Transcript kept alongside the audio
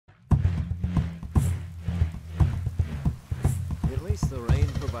least the rain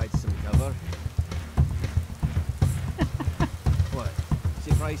provides some cover. What?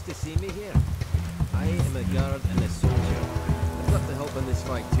 Surprised to see me here? I am a guard and a soldier. I've got to help in this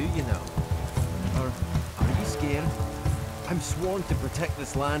fight too, you know. Or are you scared? I'm sworn to protect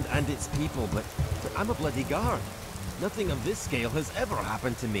this land and its people, but I'm a bloody guard. Nothing of this scale has ever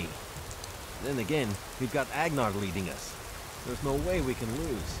happened to me. Then again, we've got Agnar leading us. There's no way we can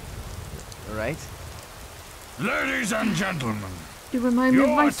lose. Right? Ladies and gentlemen, You remind me of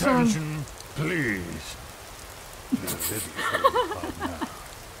my your son. attention, please.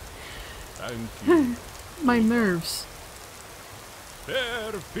 Thank you. My nerves.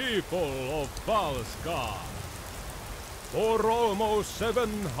 Fair people of Falskaar, for almost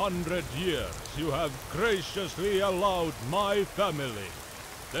 700 years you have graciously allowed my family,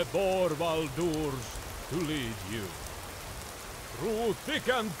 the Borvaldrus, to lead you. Through thick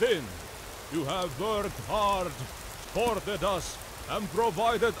and thin, you have worked hard, supported us, and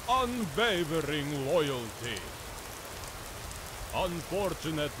provided unwavering loyalty.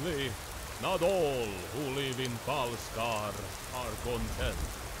 Unfortunately, not all who live in Falskaar are content.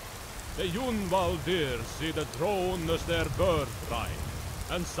 The Unnvaldrs see the throne as their birthright,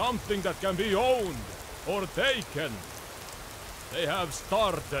 and something that can be owned or taken. They have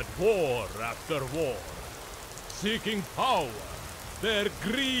started war after war, seeking power, their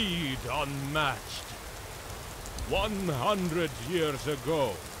greed unmatched. 100 years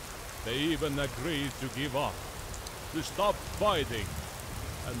ago, they even agreed to give up, to stop fighting,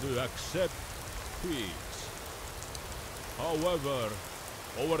 and to accept peace. However,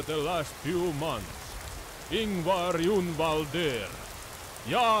 over the last few months, Yngvarr Unnvaldr,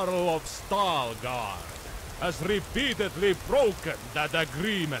 Jarl of Staalgarde, has repeatedly broken that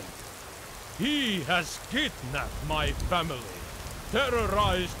agreement. He has kidnapped my family,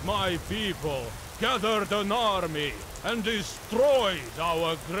 terrorized my people, gathered an army, and destroyed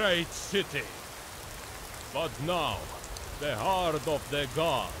our great city. But now, the heart of the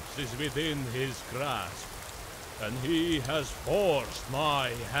gods is within his grasp, and he has forced my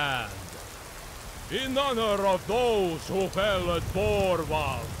hand. In honor of those who fell at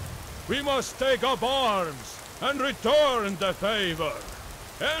Borvaldrus, we must take up arms and return the favor,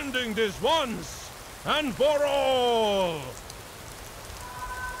 ending this once and for all!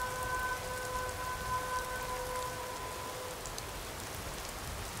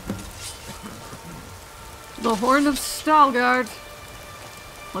 The Horn of Staalgarde.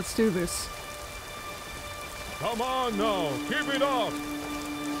 Let's do this. Come on now, keep it up!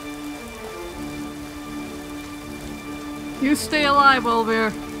 You stay alive,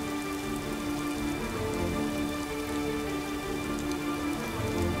 Yngvarr.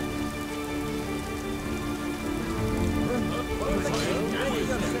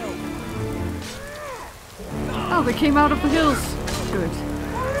 Oh, they came out of the hills. Good.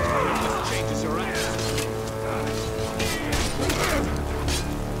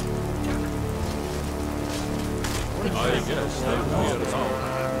 I guess they're here now.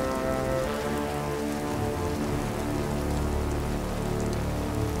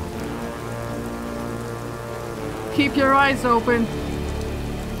 Keep your eyes open.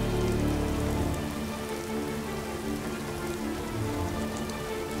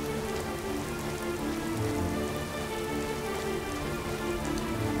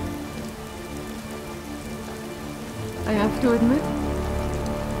 I have to admit,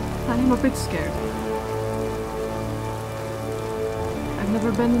 I am a bit scared. I've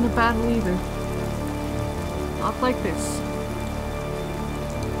never been in a battle either. Not like this.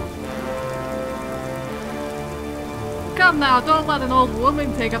 Come now, don't let an old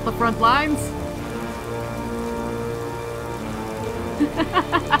woman take up the front lines.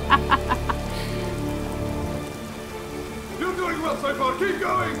 You're doing well so far, keep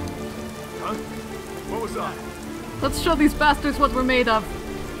going! Huh? What was that? Let's show these bastards what we're made of.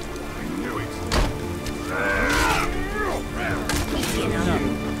 I knew it!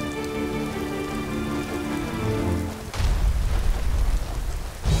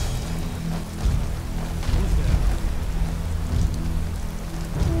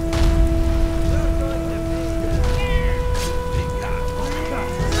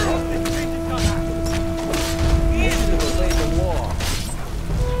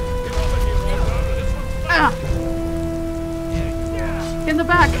 In the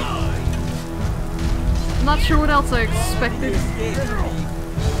back! I'm not sure what else I expected.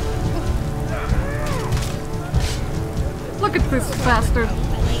 Look at this bastard!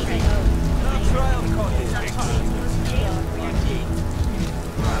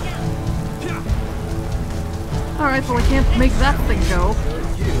 Alright, well I can't make that thing go.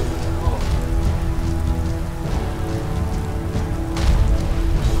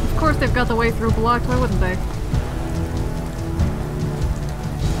 they've got the way through blocked, why wouldn't they?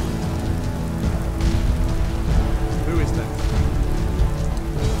 Who is that?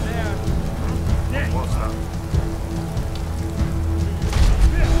 What's that?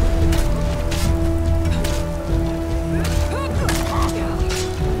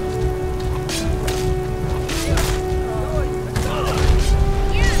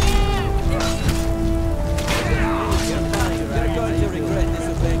 You're going to regret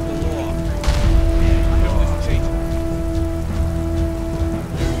disobeying the law.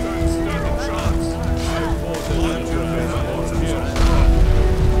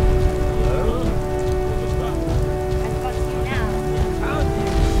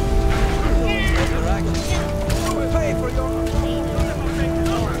 Pay for your...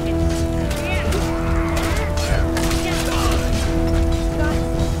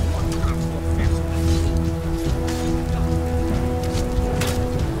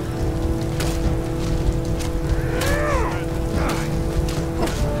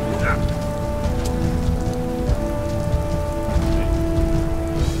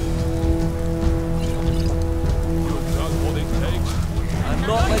 I'm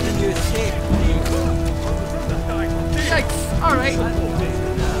not letting you escape. Yikes! Alright.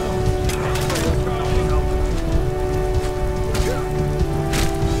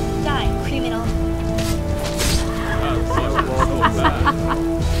 Die, criminal.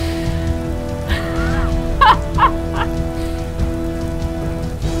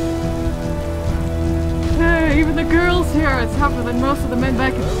 Hey, even the girls here are tougher than most of the men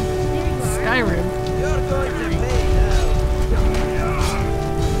back in Skyrim. You're going to pay now.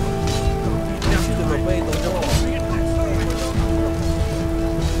 You should have obeyed the law.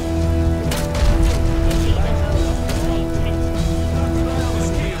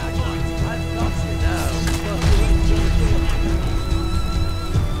 I've got you now.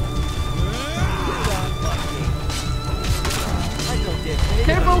 I don't get paid.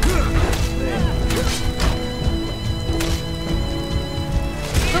 Careful!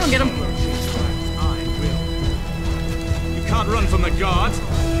 Someone get him! You can't run from the guards.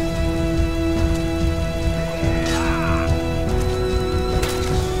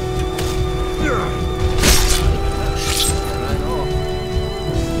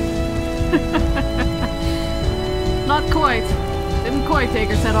 Not quite. Didn't quite take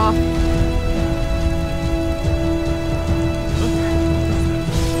her set off.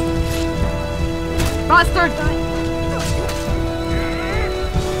 Bastard!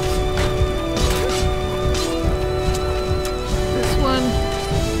 This one.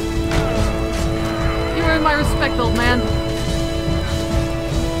 You earn my respect, old man.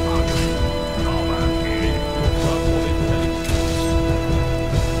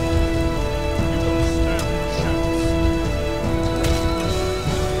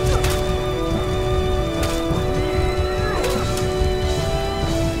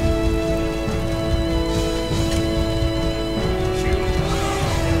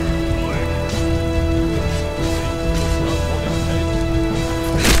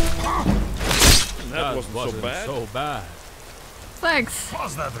 Wasn't so bad. Thanks.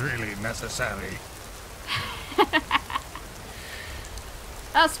 Was that really necessary?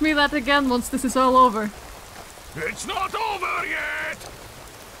 Ask me that again once this is all over. It's not over yet!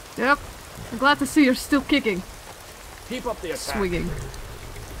 Yep. I'm glad to see you're still kicking. Keep up the attack. Swinging.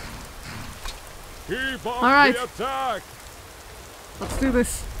 Keep up Alright. the attack! Let's do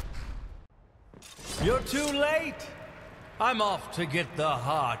this. You're too late! I'm off to get the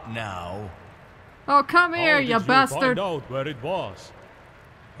heart now. Oh, come here, How you did bastard! find out where it was?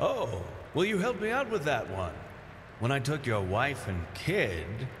 Oh, will you help me out with that one? When I took your wife and kid,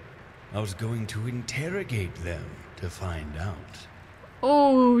 I was going to interrogate them to find out.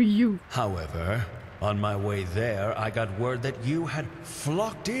 Oh, you. However, on my way there, I got word that you had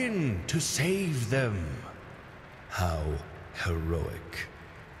flocked in to save them. How heroic.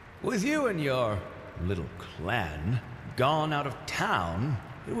 With you and your little clan gone out of town,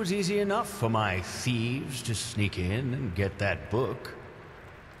 it was easy enough for my thieves to sneak in and get that book.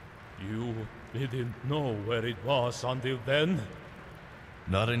 You didn't know where it was until then?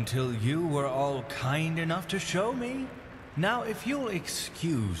 Not until you were all kind enough to show me. Now, if you'll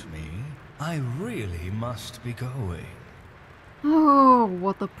excuse me, I really must be going. Oh,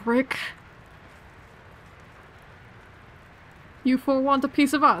 what the prick. You four want a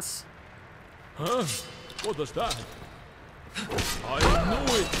piece of us? Huh? What was that? I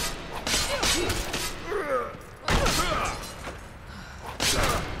knew it!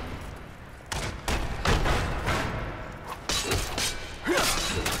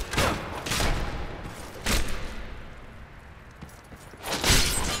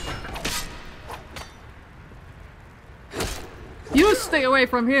 stay away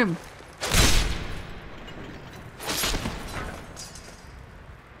from him.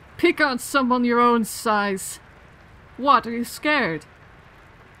 Pick on someone your own size. What, are you scared?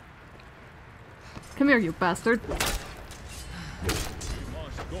 Come here, you bastard. We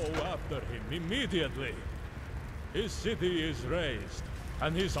must go after him immediately. His city is razed,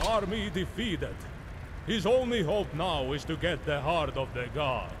 and his army defeated. His only hope now is to get the heart of the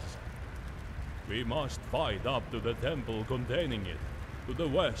gods. We must fight up to the temple containing it, to the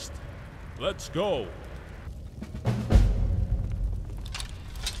west. Let's go.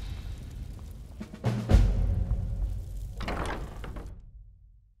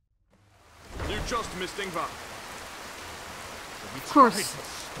 You just missed Yngvarr. Of course. Tried to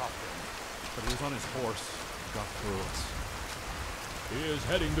stop him, but he was on his horse. Got through us. He is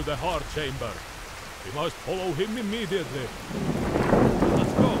heading to the heart chamber. We must follow him immediately.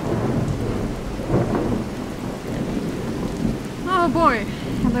 Let's go. Oh boy,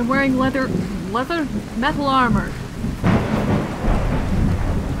 and I'm wearing leather metal armor.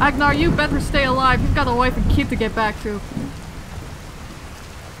 Agnar, you better stay alive. You've got a wife and kid to get back to.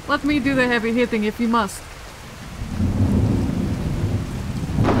 Let me do the heavy hitting if you must.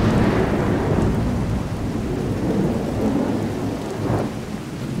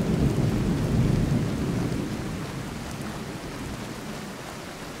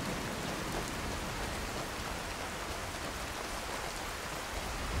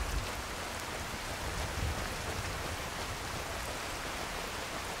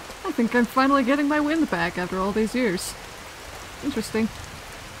 I think I'm finally getting my wind back after all these years. Interesting.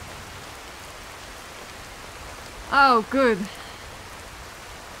 Oh, good.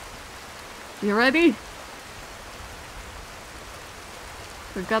 You ready?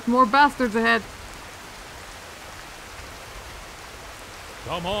 We've got more bastards ahead.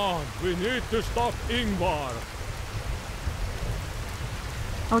 Come on, we need to stop Yngvarr.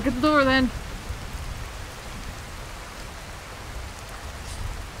 I'll get the door then.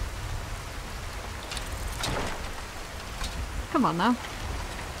 Come on now.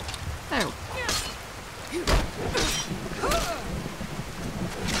 There.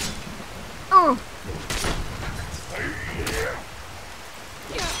 Oh!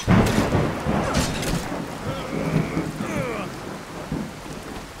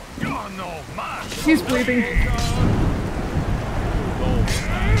 He's bleeding.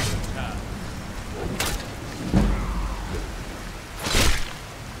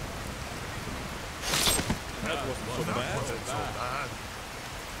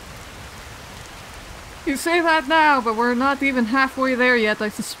 You say that now, but we're not even halfway there yet, I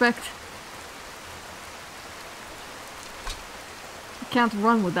suspect. I can't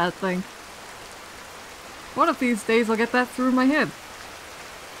run with that thing. One of these days I'll get that through my head.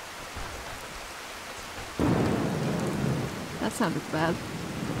 That sounded bad.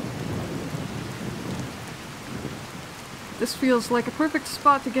 This feels like a perfect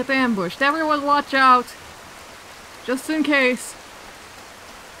spot to get ambushed. Everyone watch out! Just in case.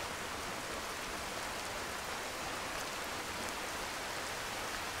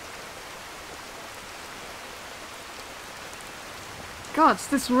 Gods,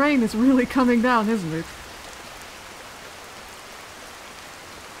 this rain is really coming down, isn't it?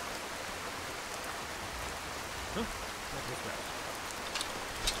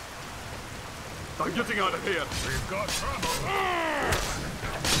 I'm getting out of here. We've got trouble.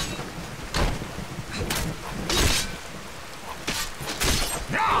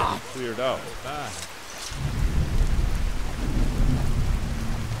 Cleared out.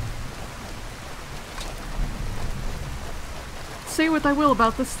 Say what I will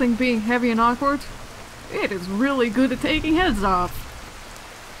about this thing being heavy and awkward, it is really good at taking heads off.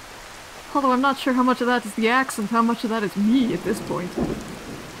 Although I'm not sure how much of that is the axe and how much of that is me at this point.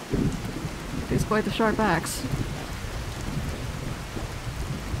 It is quite a sharp axe.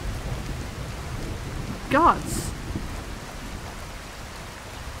 Gods.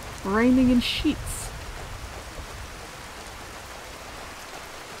 Raining in sheets.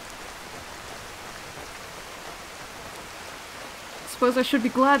 Suppose I should be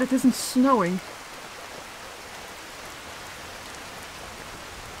glad it isn't snowing.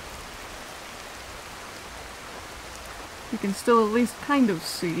 You can still at least kind of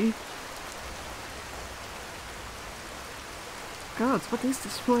see. Gods, what is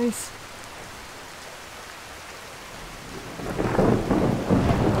this place?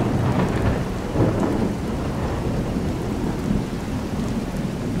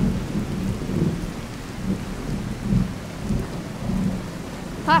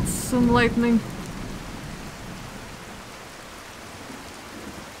 That's enlightening.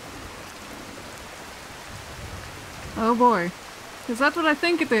 Oh boy. Is that what I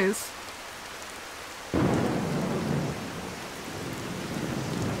think it is?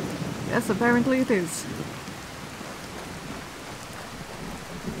 Yes, apparently it is.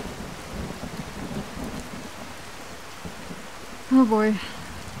 Oh boy.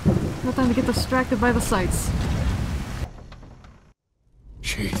 No time to get distracted by the sights.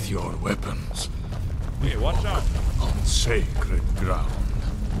 Sheath your weapons. Hey, watch out! On sacred ground.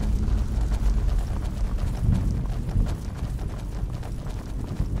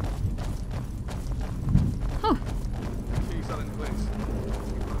 Huh. Keys are in place.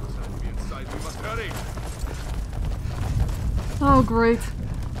 We inside. We must hurry. Oh, great.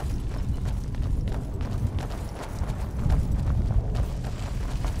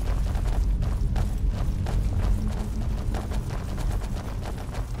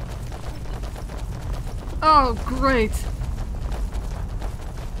 Oh, great.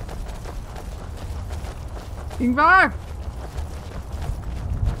 Yngvarr!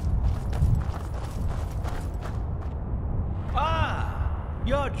 Ah,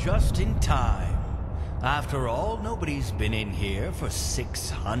 you're just in time. After all, nobody's been in here for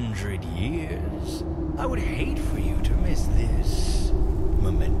 600 years. I would hate for you to miss this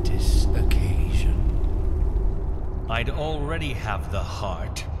momentous occasion. I'd already have the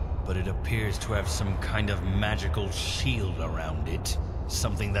heart, but it appears to have some kind of magical shield around it.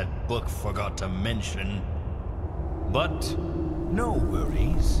 Something that book forgot to mention. But no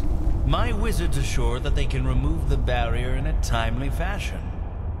worries. My wizards assure that they can remove the barrier in a timely fashion.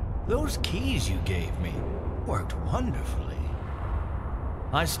 Those keys you gave me worked wonderfully.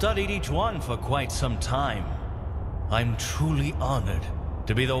 I studied each one for quite some time. I'm truly honored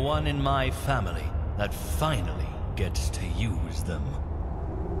to be the one in my family that finally gets to use them.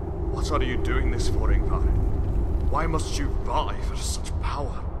 What are you doing this for, Yngvarr? Why must you vie for such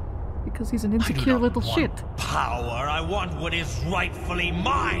power? Because he's an insecure little shit. Power, I want what is rightfully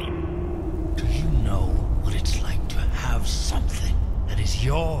mine. Do you know what it's like to have something that is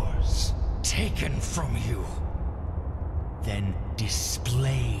yours taken from you, then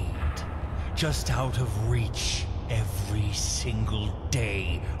displayed just out of reach every single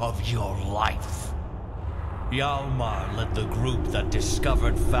day of your life? Hjalmar led the group that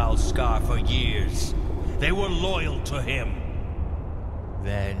discovered Falskaar for years. They were loyal to him.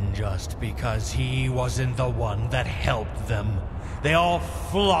 Then, just because he wasn't the one that helped them, they all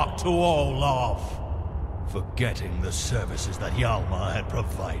flocked to Olaf, forgetting the services that Hjalmar had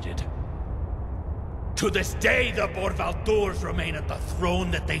provided. To this day, the Borvaldrus remain at the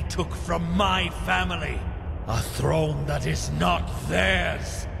throne that they took from my family. A throne that is not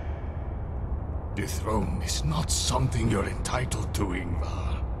theirs. The throne is not something you're entitled to,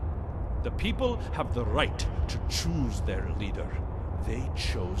 Yngvarr. The people have the right to choose their leader. They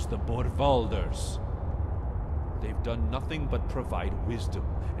chose the Borvaldrus. They've done nothing but provide wisdom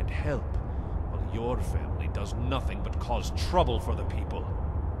and help, while your family does nothing but cause trouble for the people.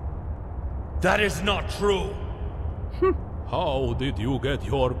 That is not true. How did you get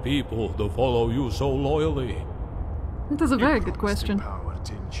your people to follow you so loyally? That is a very good promised them question. power,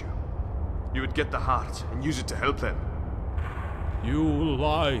 didn't you? You would get the heart and use it to help them. You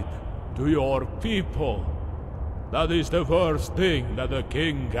lied to your people. That is the worst thing that a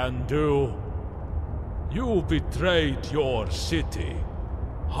king can do. You betrayed your city.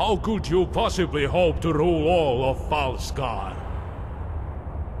 How could you possibly hope to rule all of Falskaar?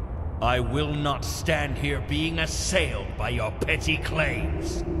 I will not stand here being assailed by your petty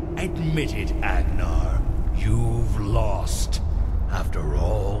claims. Admit it, Agnar. You've lost. After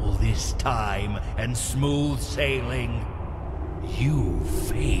all this time and smooth sailing, you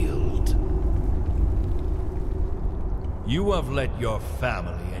failed. You have let your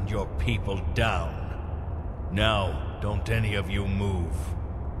family and your people down. Now, don't any of you move.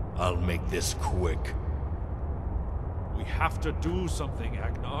 I'll make this quick. We have to do something,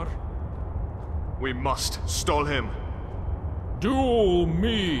 Agnar. We must stall him. Duel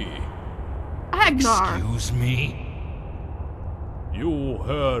me! Agnar! Excuse me? You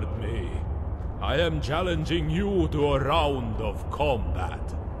heard me. I am challenging you to a round of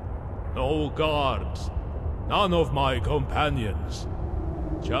combat. No guards. None of my companions.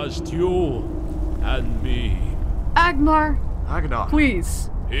 Just you and me. Agnar! Agnar. Please.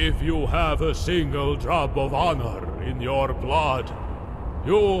 If you have a single drop of honor in your blood,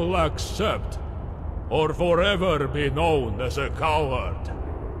 you'll accept, or forever be known as a coward.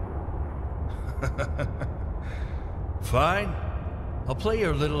 Fine. I'll play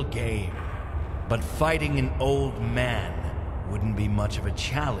your little game. But fighting an old man wouldn't be much of a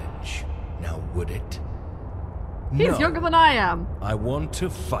challenge, now would it? He's No. younger than I am. I want to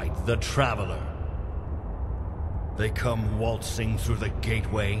fight the Traveler. They come waltzing through the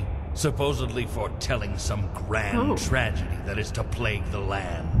gateway, supposedly foretelling some grand tragedy that is to plague the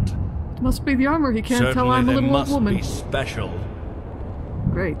land. It must be the armor. He can't tell I'm a little old woman. Certainly they must be special.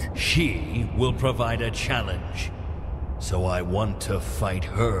 Great. She will provide a challenge, so I want to fight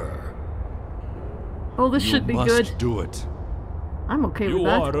her. Oh, this should be good. You must do it. I'm okay with You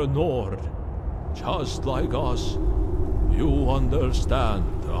that. are a Nord, just like us. You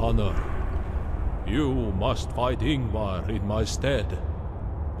understand honor. You must fight Yngvarr in my stead.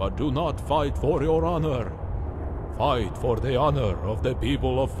 But do not fight for your honor. Fight for the honor of the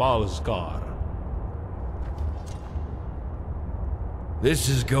people of Falskaar. This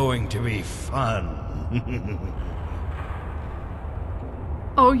is going to be fun.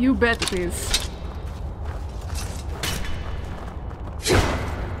 Oh, you bet it is.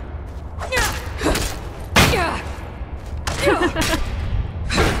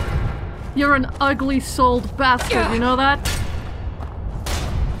 You're an ugly-souled bastard, you know that?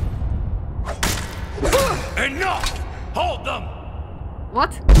 Enough! Hold them!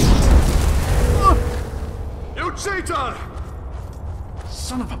 What? You cheater!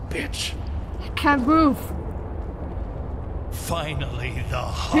 Son of a bitch! I can't move. Finally, the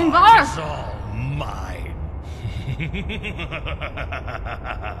Yngvarr! heart is all mine.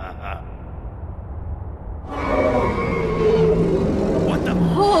 What the?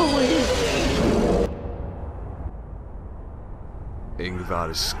 Holy!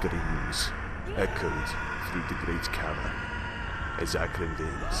 Yngvarr's screams echoed through the great cavern as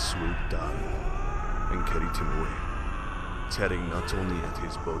Akrindale swooped down and carried him away, tearing not only at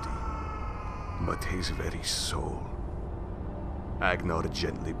his body, but his very soul. Agnar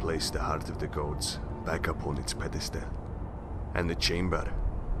gently placed the heart of the gods back upon its pedestal, and the chamber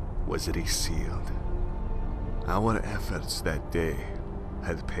was resealed. Our efforts that day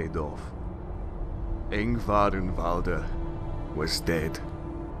had paid off. Yngvarr Unnvaldr was dead.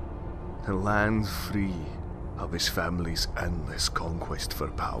 The land free of his family's endless conquest for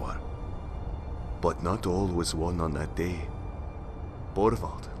power. But not all was won on that day.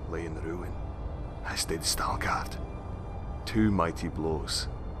 Borvald lay in ruin, as did Staalgarde. Two mighty blows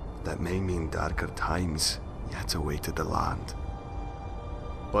that may mean darker times yet awaited the land.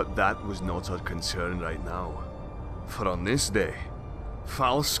 But that was not our concern right now. For on this day,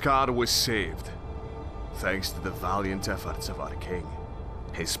 Falskaar was saved, thanks to the valiant efforts of our king,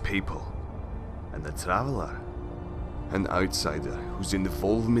 his people, and the traveler, an outsider whose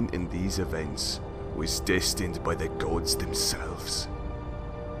involvement in these events was destined by the gods themselves.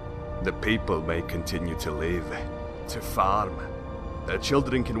 The people may continue to live, to farm. Their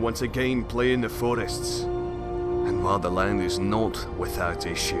children can once again play in the forests. And while the land is not without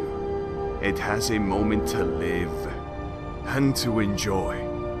issue, it has a moment to live and to enjoy.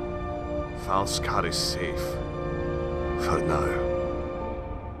 Falskaar is safe. For now.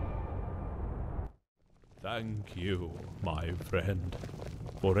 Thank you, my friend,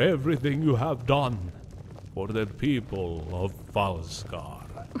 for everything you have done for the people of Falskaar.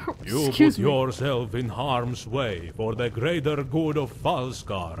 You Excuse put me. yourself in harm's way for the greater good of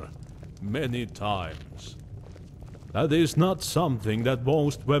Falskaar many times. That is not something that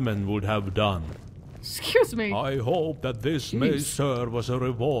most women would have done. Excuse me. I hope that this may Jeez. serve as a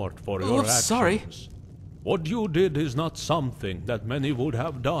reward for your actions. sorry. What you did is not something that many would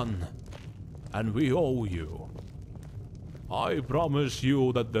have done, and we owe you. I promise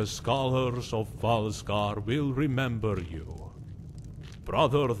you that the scholars of Falskaar will remember you.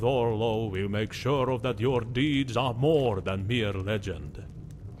 Brother Thorlo will make sure of that your deeds are more than mere legend.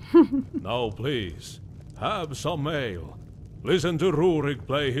 Now please, have some ale. Listen to Rurik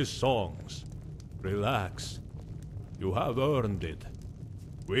play his songs. Relax. You have earned it.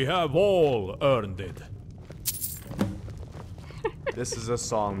 We have all earned it. This is a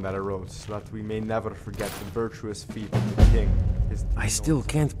song that I wrote so that we may never forget the virtuous feet of the king. I still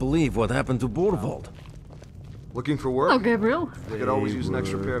can't believe what happened to Borvald. Looking for work? Oh, Gabriel. I could always use an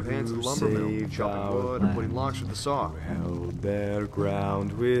extra pair of hands at the lumber mill, chopping wood or putting logs with the saw. Held their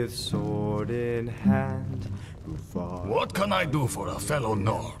ground with sword in hand. Who fought What can I do for a fellow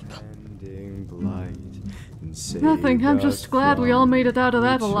Nord? ending blight and saved Nothing. I'm us just glad we all from made it out of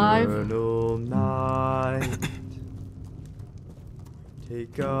that alive. eternal night.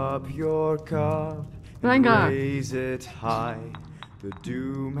 Take up your cup and Rengar. raise it high. The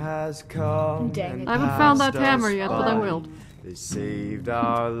doom has come. Dang it. and I haven't found that passed hammer us yet, but I by. will. They saved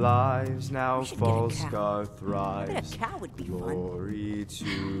our lives, now should get a cow. Falskaar I bet thrives. a cow would be fun. Glory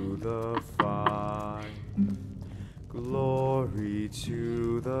to the fight. Glory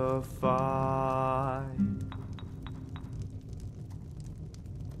to the fight.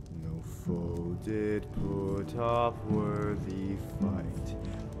 No foe did put up worthy fight,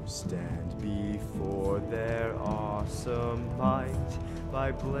 or stand before their awesome might,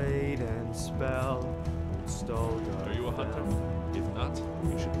 by blade and spell, Staalgarde. Are you a hunter? If not,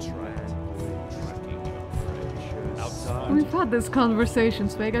 you should try it. Tracking your prey. Outside. We've had this conversation,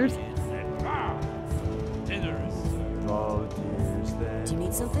 Svegard. Dinners. Do you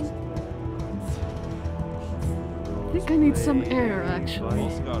need something? I think I need some air, actually.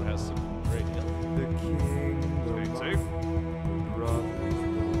 Falskaar has some great help. The king, Staying safe?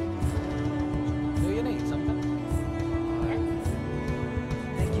 Do you need something?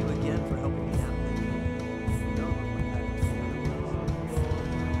 Thank you again for helping me out.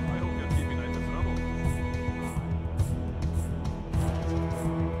 I hope you're keeping out of trouble.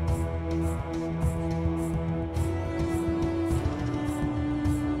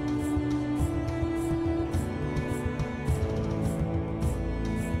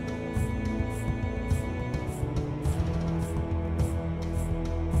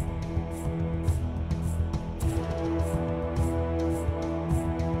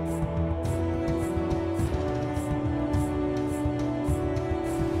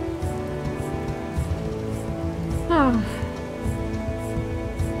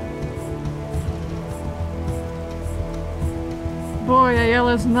 Boy,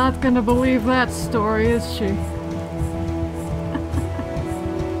 Ayala's not gonna believe that story, is she?